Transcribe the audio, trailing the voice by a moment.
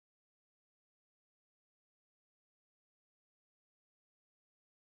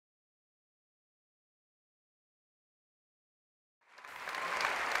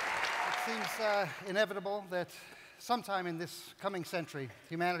seems inevitable that sometime in this coming century,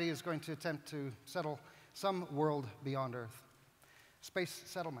 humanity is going to attempt to settle some world beyond Earth. Space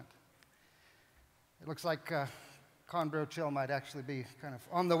settlement. It looks like Conbro Chill might actually be kind of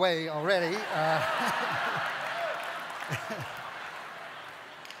on the way already.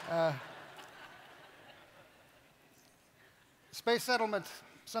 Space settlement,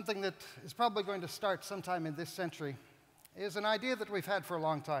 something that is probably going to start sometime in this century, is an idea that we've had for a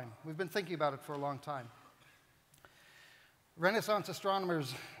long time. We've been thinking about it for a long time. Renaissance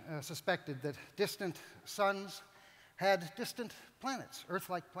astronomers suspected that distant suns had distant planets,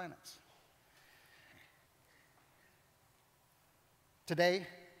 Earth-like planets. Today,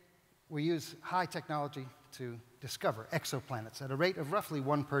 we use high technology to discover exoplanets at a rate of roughly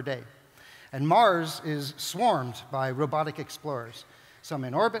one per day. And Mars is swarmed by robotic explorers, some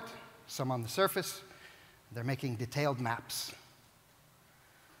in orbit, some on the surface. They're making detailed maps.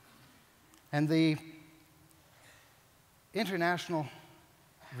 And the international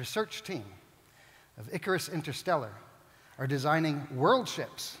research team of Icarus Interstellar are designing world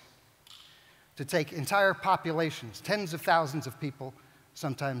ships to take entire populations, tens of thousands of people,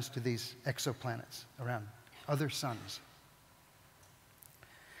 sometimes to these exoplanets around other suns.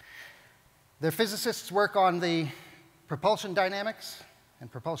 Their physicists work on the propulsion dynamics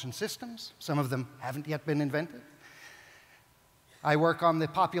and propulsion systems. Some of them haven't yet been invented. I work on the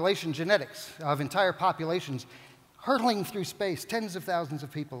population genetics of entire populations hurtling through space, tens of thousands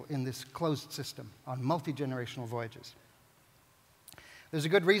of people in this closed system on multi-generational voyages. There's a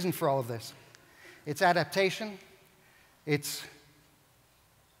good reason for all of this. It's adaptation, it's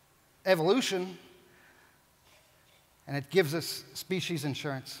evolution, and it gives us species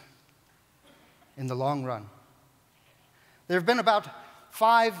insurance in the long run. There have been about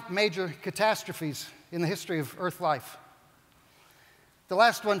 5 major catastrophes in the history of Earth life. The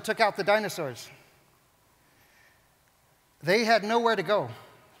last one took out the dinosaurs. They had nowhere to go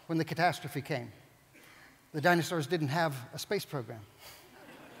when the catastrophe came. The dinosaurs didn't have a space program.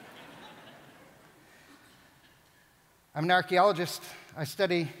 I'm an archaeologist. I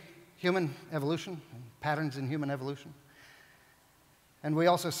study human evolution and patterns in human evolution. And we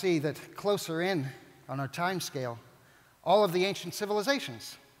also see that closer in on our time scale, all of the ancient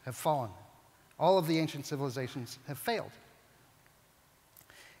civilizations have fallen. All of the ancient civilizations have failed.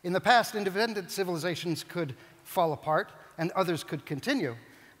 In the past, independent civilizations could fall apart and others could continue.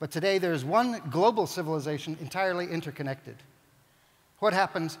 But today, there's one global civilization entirely interconnected. What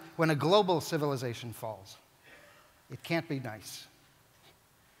happens when a global civilization falls? It can't be nice.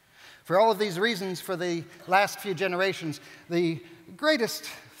 For all of these reasons, for the last few generations, the greatest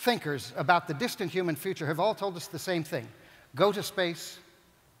thinkers about the distant human future have all told us the same thing. Go to space,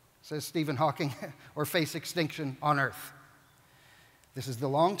 says Stephen Hawking, or face extinction on Earth. This is the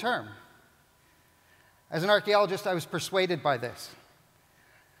long term. As an archaeologist, I was persuaded by this.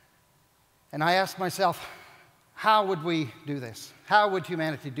 And I asked myself, how would we do this? How would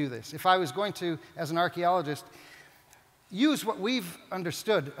humanity do this? If I was going to, as an archaeologist, use what we've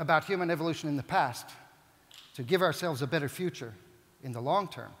understood about human evolution in the past to give ourselves a better future in the long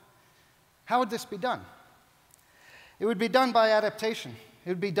term, how would this be done? It would be done by adaptation. It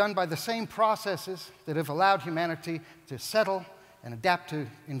would be done by the same processes that have allowed humanity to settle and adapt to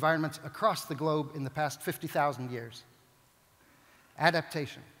environments across the globe in the past 50,000 years.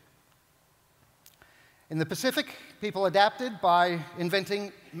 Adaptation. In the Pacific, people adapted by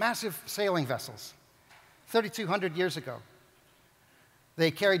inventing massive sailing vessels. 3,200 years ago. They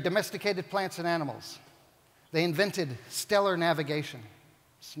carried domesticated plants and animals. They invented stellar navigation,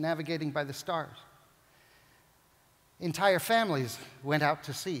 navigating by the stars. Entire families went out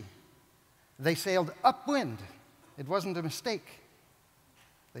to sea. They sailed upwind. It wasn't a mistake.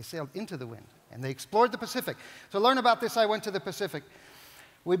 They sailed into the wind, and they explored the Pacific. To learn about this, I went to the Pacific.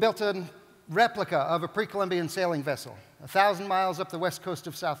 We built a replica of a pre-Columbian sailing vessel, 1,000 miles up the west coast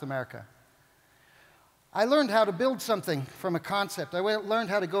of South America. I learned how to build something from a concept. I learned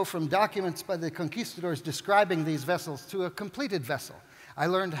how to go from documents by the conquistadors describing these vessels to a completed vessel. I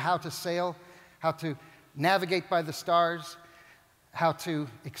learned how to sail, how to navigate by the stars, how to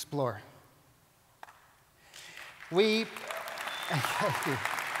explore. Thank you.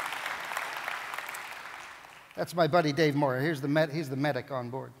 That's my buddy Dave Moore. He's the medic on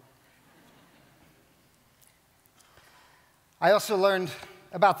board. I also learned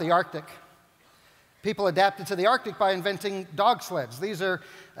about the Arctic. People adapted to the Arctic by inventing dog sleds. These are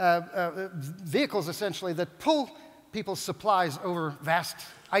vehicles, essentially, that pull people's supplies over vast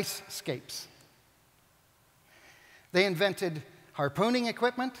ice-scapes. They invented harpooning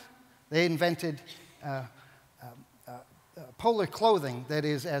equipment. They invented polar clothing that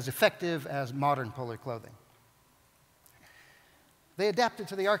is as effective as modern polar clothing. They adapted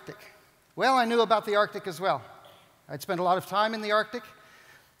to the Arctic. Well, I knew about the Arctic as well. I'd spent a lot of time in the Arctic.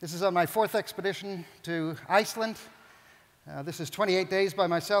 This is on my 4th expedition to Iceland. This is 28 days by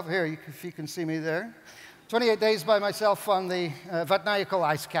myself. Here, if you can see me there. 28 days by myself on the Vatnajökull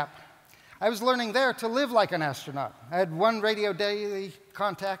ice cap. I was learning there to live like an astronaut. I had one radio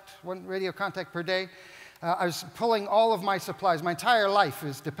contact per day. I was pulling all of my supplies. My entire life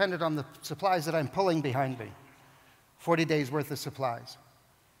is dependent on the supplies that I'm pulling behind me. 40 days worth of supplies.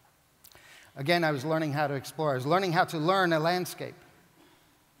 Again, I was learning how to explore. I was learning how to learn a landscape.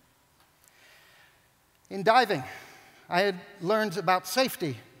 In diving, I had learned about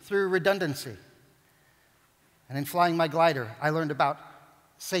safety through redundancy. And in flying my glider, I learned about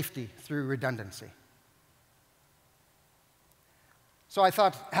safety through redundancy. So I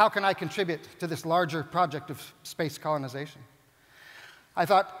thought, how can I contribute to this larger project of space colonization? I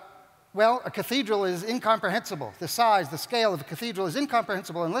thought, well, a cathedral is incomprehensible. The size, the scale of a cathedral is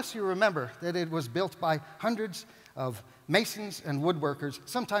incomprehensible unless you remember that it was built by hundreds of masons and woodworkers,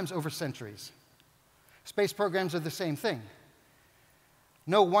 sometimes over centuries. Space programs are the same thing.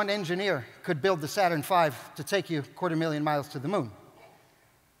 No one engineer could build the Saturn V to take you 250,000 miles to the moon.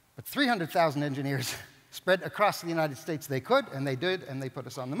 But 300,000 engineers spread across the United States, they could, and they did, and they put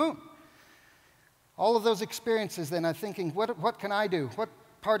us on the moon. All of those experiences, then, I'm thinking, what can I do? What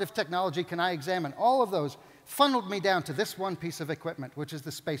part of technology can I examine? All of those funneled me down to this one piece of equipment, which is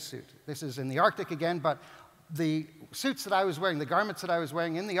the spacesuit. This is in the Arctic again, but the suits that I was wearing, the garments that I was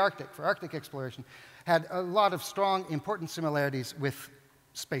wearing in the Arctic for Arctic exploration, had a lot of strong, important similarities with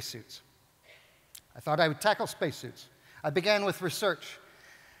spacesuits. I thought I would tackle spacesuits. I began with research.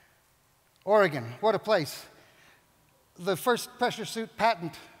 Oregon, what a place. The first pressure suit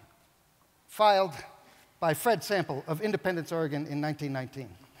patent filed by Fred Sample of Independence, Oregon in 1919.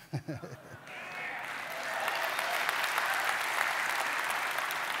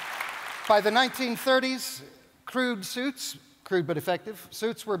 By the 1930s, crude suits, crude but effective,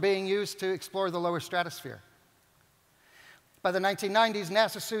 suits were being used to explore the lower stratosphere. By the 1990s,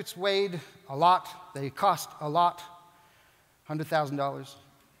 NASA suits weighed a lot. They cost a lot, $100,000.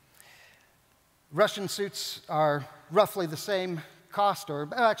 Russian suits are roughly the same cost, or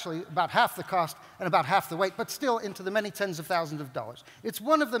actually about half the cost and about half the weight, but still into the many tens of thousands of dollars. It's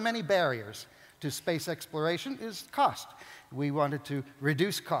one of the many barriers to space exploration is cost. We wanted to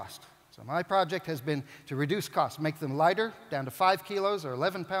reduce cost. So my project has been to reduce cost, make them lighter, down to 5 kilos or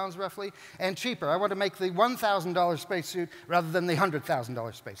 11 pounds roughly, and cheaper. I want to make the $1,000 spacesuit rather than the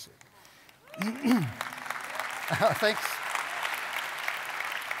 $100,000 spacesuit. Thanks.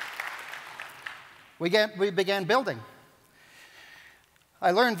 We began building.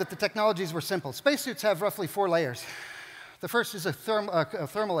 I learned that the technologies were simple. Spacesuits have roughly 4 layers. The first is a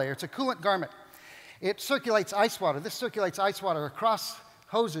thermal layer. It's a coolant garment. It circulates ice water. This circulates ice water across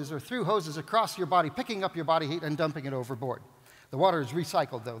hoses or through hoses across your body, picking up your body heat and dumping it overboard. The water is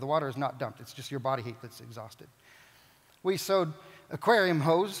recycled, though. The water is not dumped. It's just your body heat that's exhausted. We sewed aquarium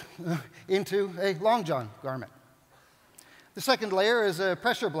hose into a long john garment. The second layer is a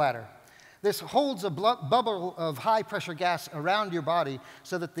pressure bladder. This holds a bubble of high-pressure gas around your body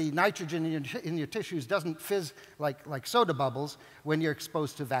so that the nitrogen in your tissues doesn't fizz like soda bubbles when you're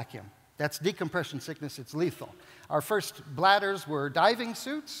exposed to vacuum. That's decompression sickness. It's lethal. Our first bladders were diving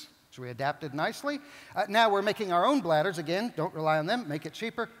suits, which we adapted nicely. Now we're making our own bladders. Again, don't rely on them. Make it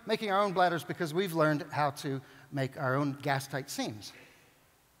cheaper. Making our own bladders because we've learned how to make our own gas-tight seams.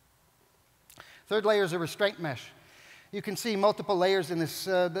 Third layer is a restraint mesh. You can see multiple layers in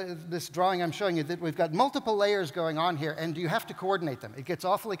this drawing I'm showing you, that we've got multiple layers going on here, and you have to coordinate them. It gets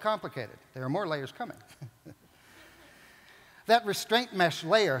awfully complicated. There are more layers coming. That restraint mesh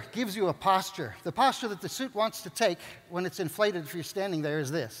layer gives you a posture. The posture that the suit wants to take when it's inflated if you're standing there is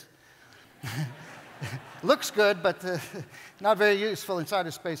this. Looks good, but not very useful inside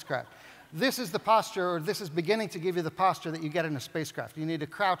a spacecraft. This is the posture, or this is beginning to give you the posture that you get in a spacecraft. You need a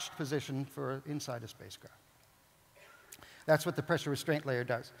crouched position for inside a spacecraft. That's what the pressure restraint layer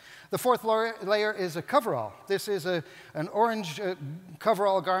does. The fourth layer is a coverall. This is an orange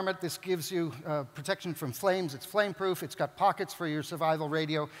coverall garment. This gives you protection from flames. It's flame-proof. It's got pockets for your survival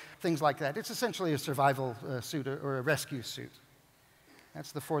radio, things like that. It's essentially a survival suit or a rescue suit.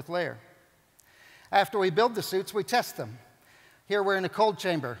 That's the fourth layer. After we build the suits, we test them. Here we're in a cold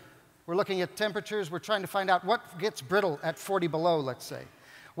chamber. We're looking at temperatures. We're trying to find out what gets brittle at 40 below, let's say.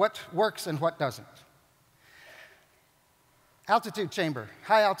 What works and what doesn't. Altitude chamber,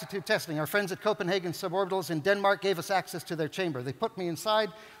 high altitude testing. Our friends at Copenhagen Suborbitals in Denmark gave us access to their chamber. They put me inside,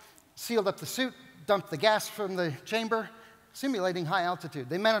 sealed up the suit, dumped the gas from the chamber, simulating high altitude.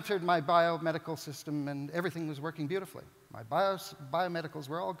 They monitored my biomedical system, and everything was working beautifully. My biomedicals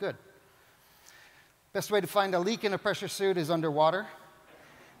were all good. Best way to find a leak in a pressure suit is underwater.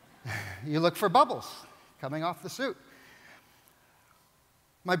 You look for bubbles coming off the suit.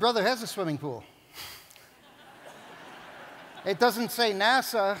 My brother has a swimming pool. It doesn't say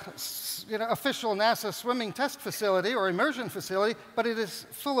NASA, official NASA swimming test facility or immersion facility, but it is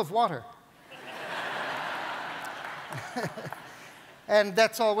full of water. And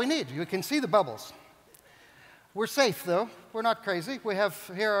that's all we need. You can see the bubbles. We're safe, though. We're not crazy.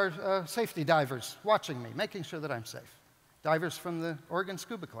 Here are safety divers watching me, making sure that I'm safe. Divers from the Oregon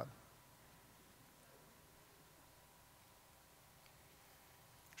Scuba Club.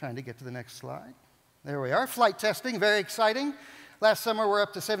 Trying to get to the next slide. There we are. Flight testing, very exciting. Last summer, we're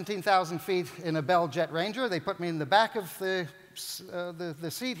up to 17,000 feet in a Bell Jet Ranger. They put me in the back of the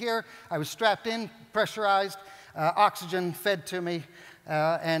seat here. I was strapped in, pressurized, oxygen fed to me,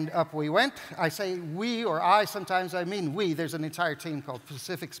 and up we went. I say we, or I, sometimes I mean we. There's an entire team called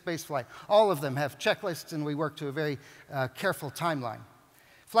Pacific Spaceflight. All of them have checklists, and we work to a very careful timeline.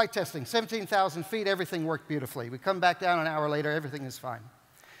 Flight testing, 17,000 feet, everything worked beautifully. We come back down an hour later, everything is fine.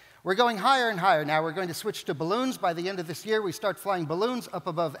 We're going higher and higher now. We're going to switch to balloons. By the end of this year, we start flying balloons up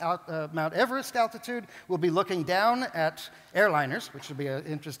above Mount Everest altitude. We'll be looking down at airliners, which will be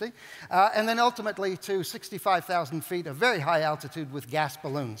interesting, and then ultimately to 65,000 feet of very high altitude with gas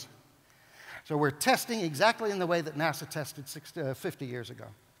balloons. So we're testing exactly in the way that NASA tested 50 years ago.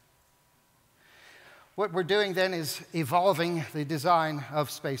 What we're doing then is evolving the design of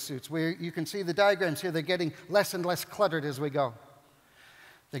spacesuits. You can see the diagrams here. They're getting less and less cluttered as we go.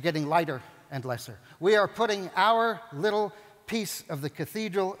 They're getting lighter and lesser. We are putting our little piece of the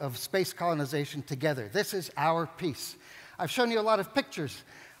cathedral of space colonization together. This is our piece. I've shown you a lot of pictures.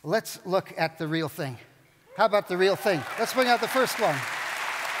 Let's look at the real thing. How about the real thing? Let's bring out the first one.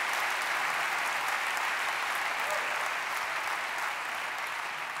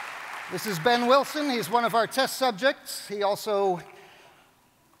 This is Ben Wilson. He's one of our test subjects. He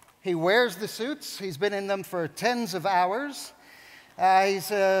wears the suits. He's been in them for tens of hours. He's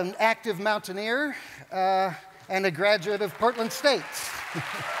an active mountaineer and a graduate of Portland State.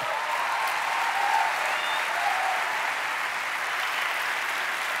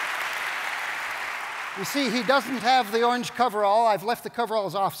 You see, he doesn't have the orange coverall. I've left the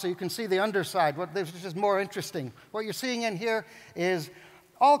coveralls off so you can see the underside, which is more interesting. What you're seeing in here is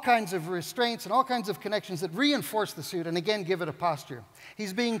all kinds of restraints and all kinds of connections that reinforce the suit and, again, give it a posture.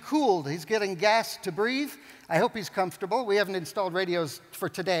 He's being cooled. He's getting gas to breathe. I hope he's comfortable. We haven't installed radios for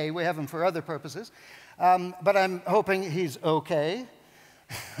today. We have them for other purposes. But I'm hoping he's OK.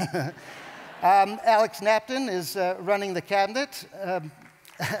 Alex Napton is running the cabinet.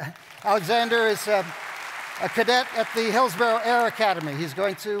 Alexander is a cadet at the Hillsborough Air Academy. He's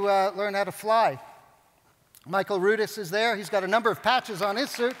going to learn how to fly. Michael Rudis is there. He's got a number of patches on his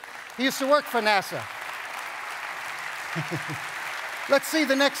suit. He used to work for NASA. Let's see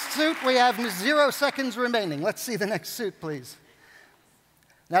the next suit. We have 0 seconds remaining. Let's see the next suit, please.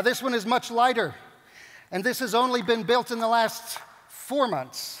 Now, this one is much lighter, and this has only been built in the last 4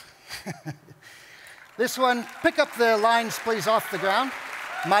 months. This one, pick up the lines, please, off the ground.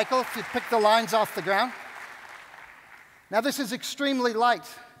 Michael, if you pick the lines off the ground. Now, this is extremely light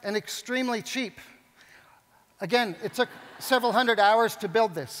and extremely cheap. Again, it took several hundred hours to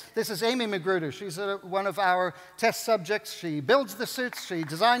build this. This is Amy Magruder. She's one of our test subjects. She builds the suits. She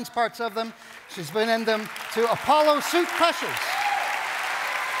designs parts of them. She's been in them to Apollo suit pressures.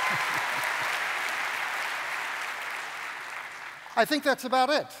 I think that's about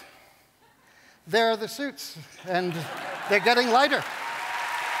it. There are the suits, and they're getting lighter.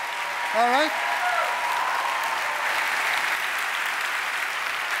 All right?